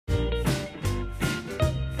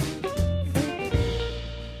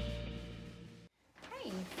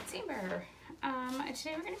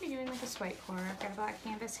Today we're going to be doing like a swipe pour. I've got a black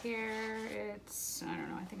canvas here. It's, I don't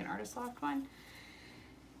know, I think an Artist Loft one.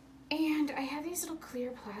 And I have these little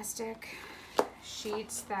clear plastic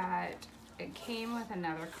sheets that it came with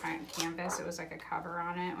another kind of canvas. It was like a cover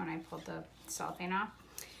on it when I pulled the cellophane off.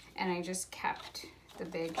 And I just kept the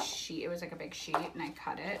big sheet. It was like a big sheet and I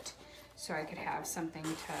cut it so I could have something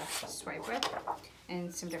to swipe with in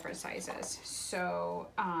some different sizes. So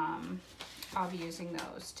I'll be using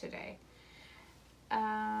those today.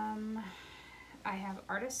 I have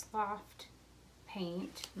Artist Loft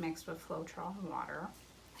paint mixed with Floetrol and water,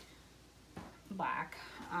 black.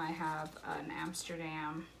 I have an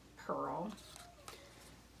Amsterdam pearl.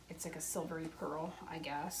 It's like a silvery pearl, I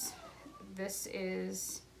guess. This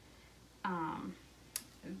is,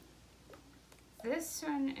 this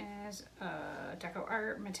one is a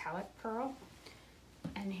Decoart Metallic pearl.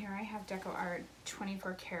 And here I have Decoart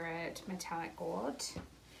 24 karat metallic gold.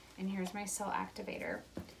 And here's my cell activator.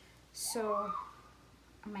 So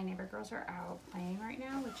my neighbor girls are out playing right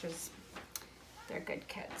now, which is, they're good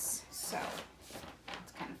kids. So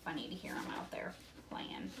it's kind of funny to hear them out there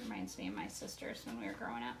playing. Reminds me of my sisters when we were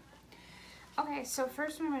growing up. Okay, so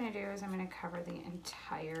first what I'm gonna do is I'm gonna cover the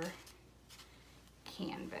entire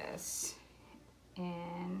canvas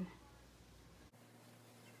in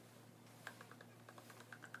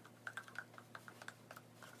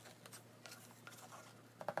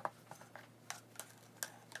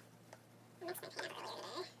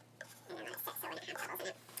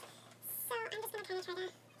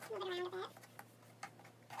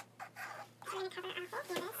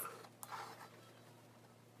canvas.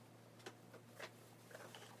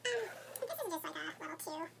 It's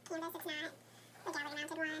not the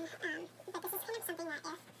gallery mounted one, but this is kind of something that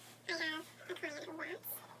if I have a client who wants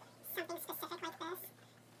something specific like this,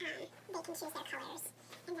 they can choose their colors,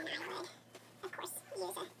 and then I would, of course, use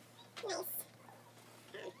a nice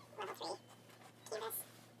level 3 canvas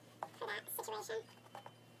for that situation.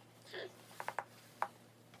 Okay.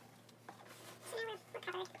 So now we're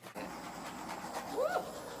covered. Woo!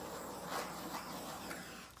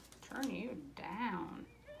 Turn you down.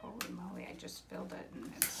 Holy moly, I just filled it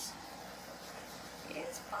and it's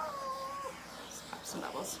full. Let's pop some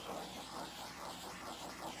bubbles.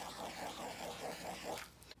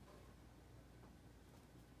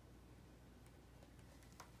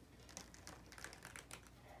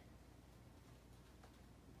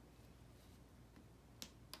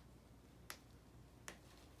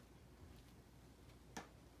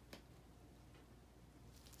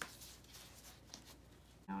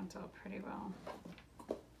 Now it's all pretty well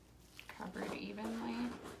covered evenly.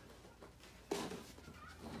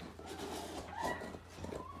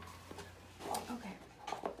 Okay.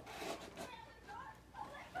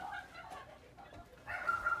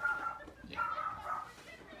 Yeah.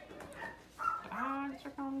 Dogs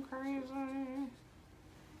are going crazy.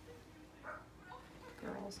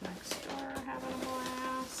 Girls next door are having a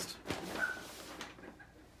blast.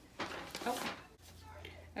 Okay.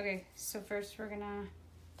 Okay, so first we're gonna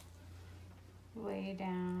lay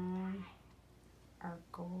down our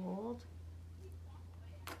gold.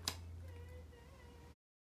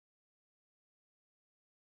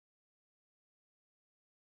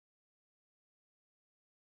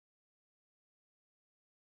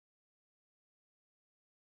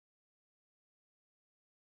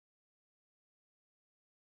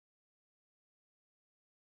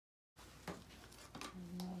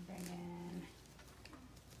 And we'll bring in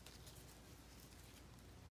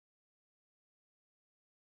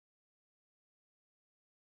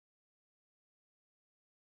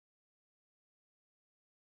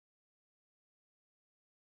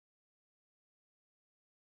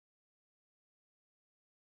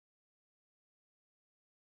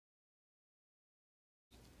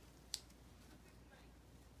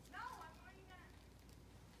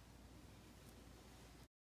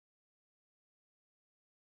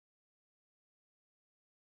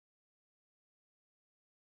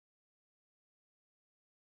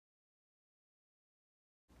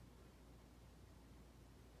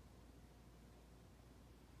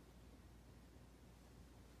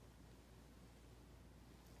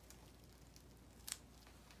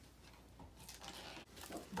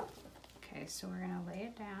okay, so we're gonna lay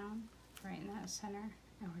it down right in that center,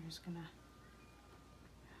 and we're just gonna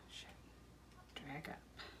drag up.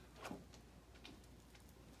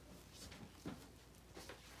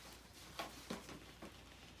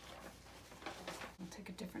 We'll take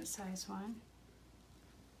a different size one.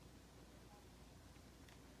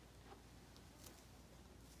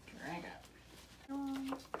 Drag up.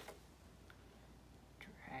 Drag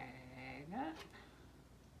up.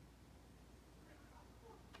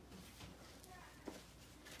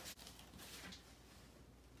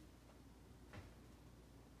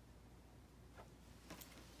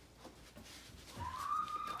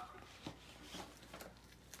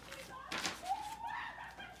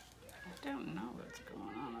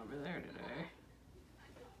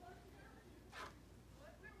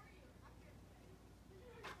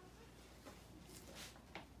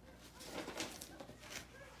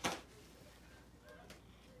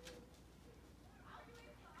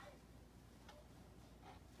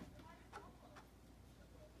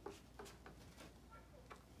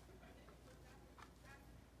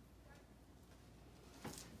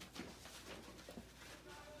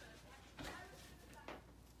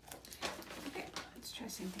 try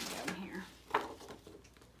the same thing down here.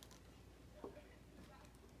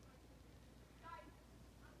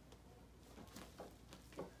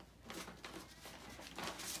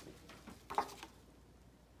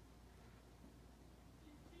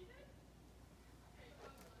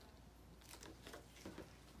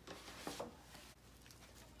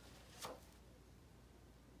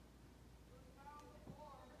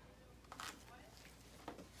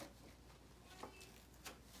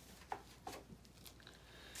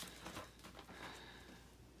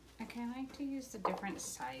 I like to use the different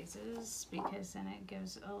sizes because then it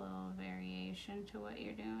gives a little variation to what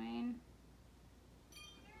you're doing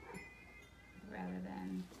rather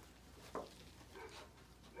than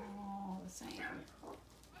all the same.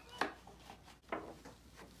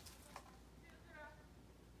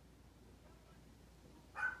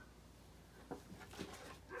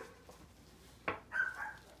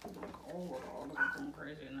 Oh, look at them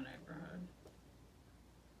crazy in the neighborhood.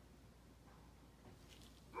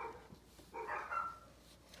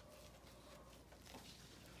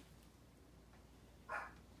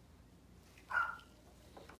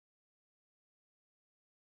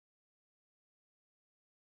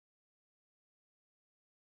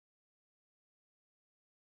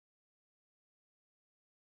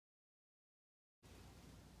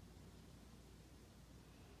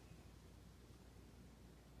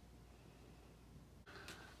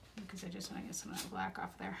 Because I just want to get some of that black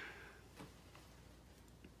off there.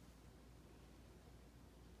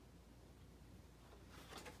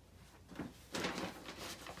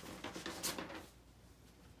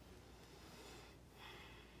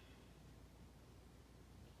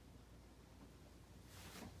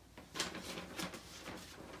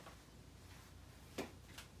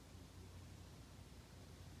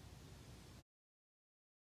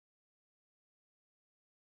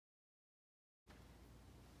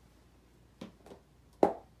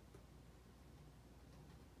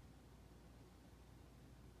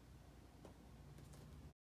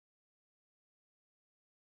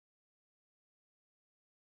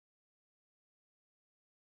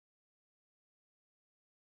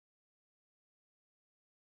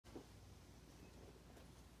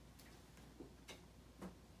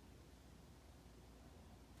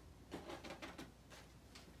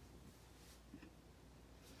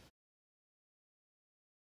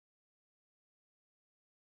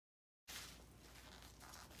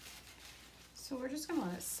 So we're just gonna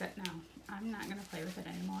let it sit now. I'm not gonna play with it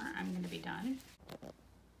anymore. I'm gonna be done.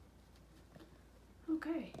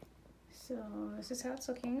 Okay, so this is how it's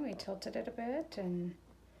looking. We tilted it a bit and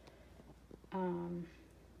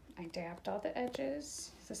I dabbed all the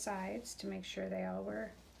edges, the sides, to make sure they all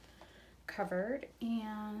were covered,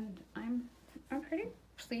 and I'm pretty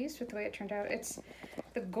pleased with the way it turned out. It's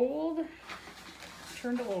the gold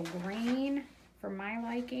turned a little green for my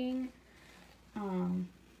liking.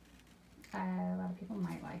 A lot of people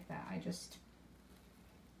might like that. I just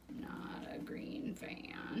not a green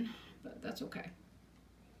fan, but that's okay.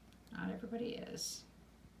 Not everybody is.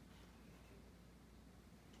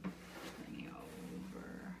 Bring it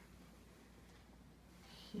over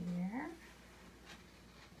here.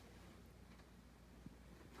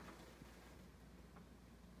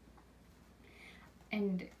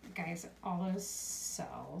 And guys, all those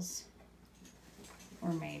cells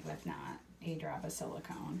were made with not a drop of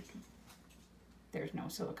silicone. There's no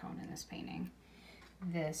silicone in this painting.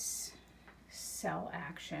 This cell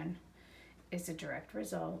action is a direct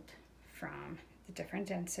result from the different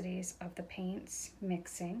densities of the paints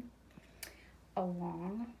mixing,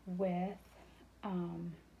 along with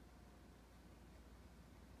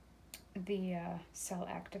the cell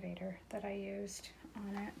activator that I used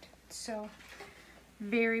on it. So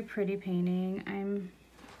very pretty painting. I'm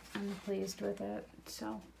pleased with it.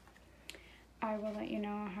 So I will let you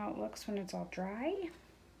know how it looks when it's all dry.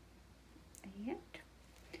 And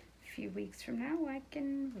a few weeks from now I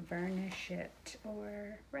can varnish it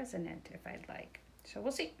or resin it if I'd like. So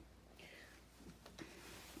we'll see.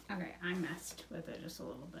 Okay, I messed with it just a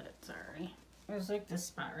little bit, sorry. There's like this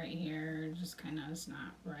spot right here, just kind of is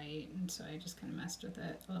not right, and so I just kind of messed with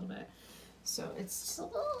it a little bit. So it's just a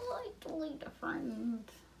little slightly different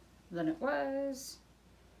than it was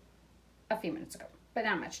a few minutes ago, but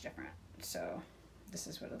not much different. So this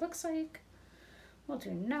is what it looks like. We'll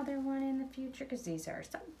do another one in the future because these are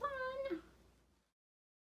so fun.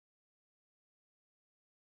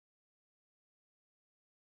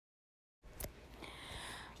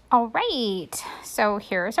 All right, so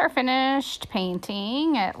here's our finished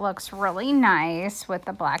painting. It looks really nice with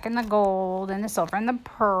the black and the gold and the silver and the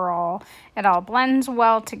pearl. It all blends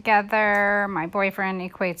well together. My boyfriend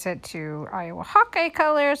equates it to Iowa Hawkeye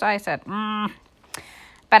colors. I said,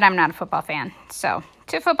 but I'm not a football fan. So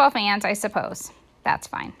to football fans, I suppose that's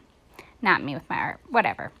fine. Not me with my art,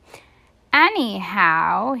 whatever.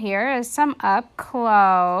 Anyhow, here is some up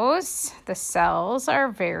close. The cells are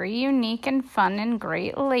very unique and fun and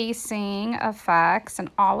great lacing effects, and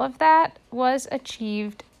all of that was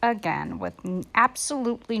achieved again with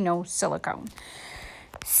absolutely no silicone.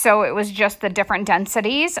 So it was just the different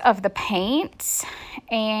densities of the paints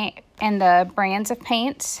and the brands of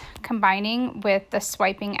paints combining with the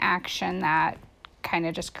swiping action that kind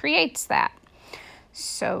of just creates that.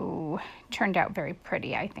 So turned out very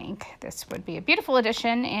pretty, I think. This would be a beautiful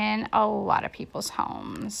addition in a lot of people's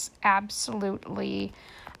homes. Absolutely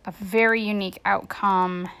a very unique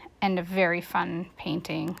outcome and a very fun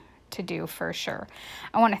painting to do for sure.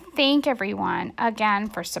 I want to thank everyone again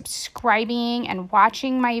for subscribing and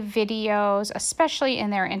watching my videos, especially in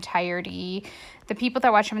their entirety. The people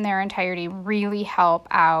that watch them in their entirety really help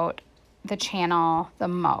out the channel the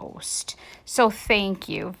most. So thank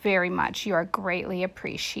you very much. You are greatly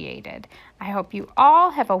appreciated. I hope you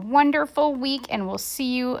all have a wonderful week and we'll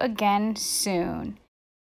see you again soon.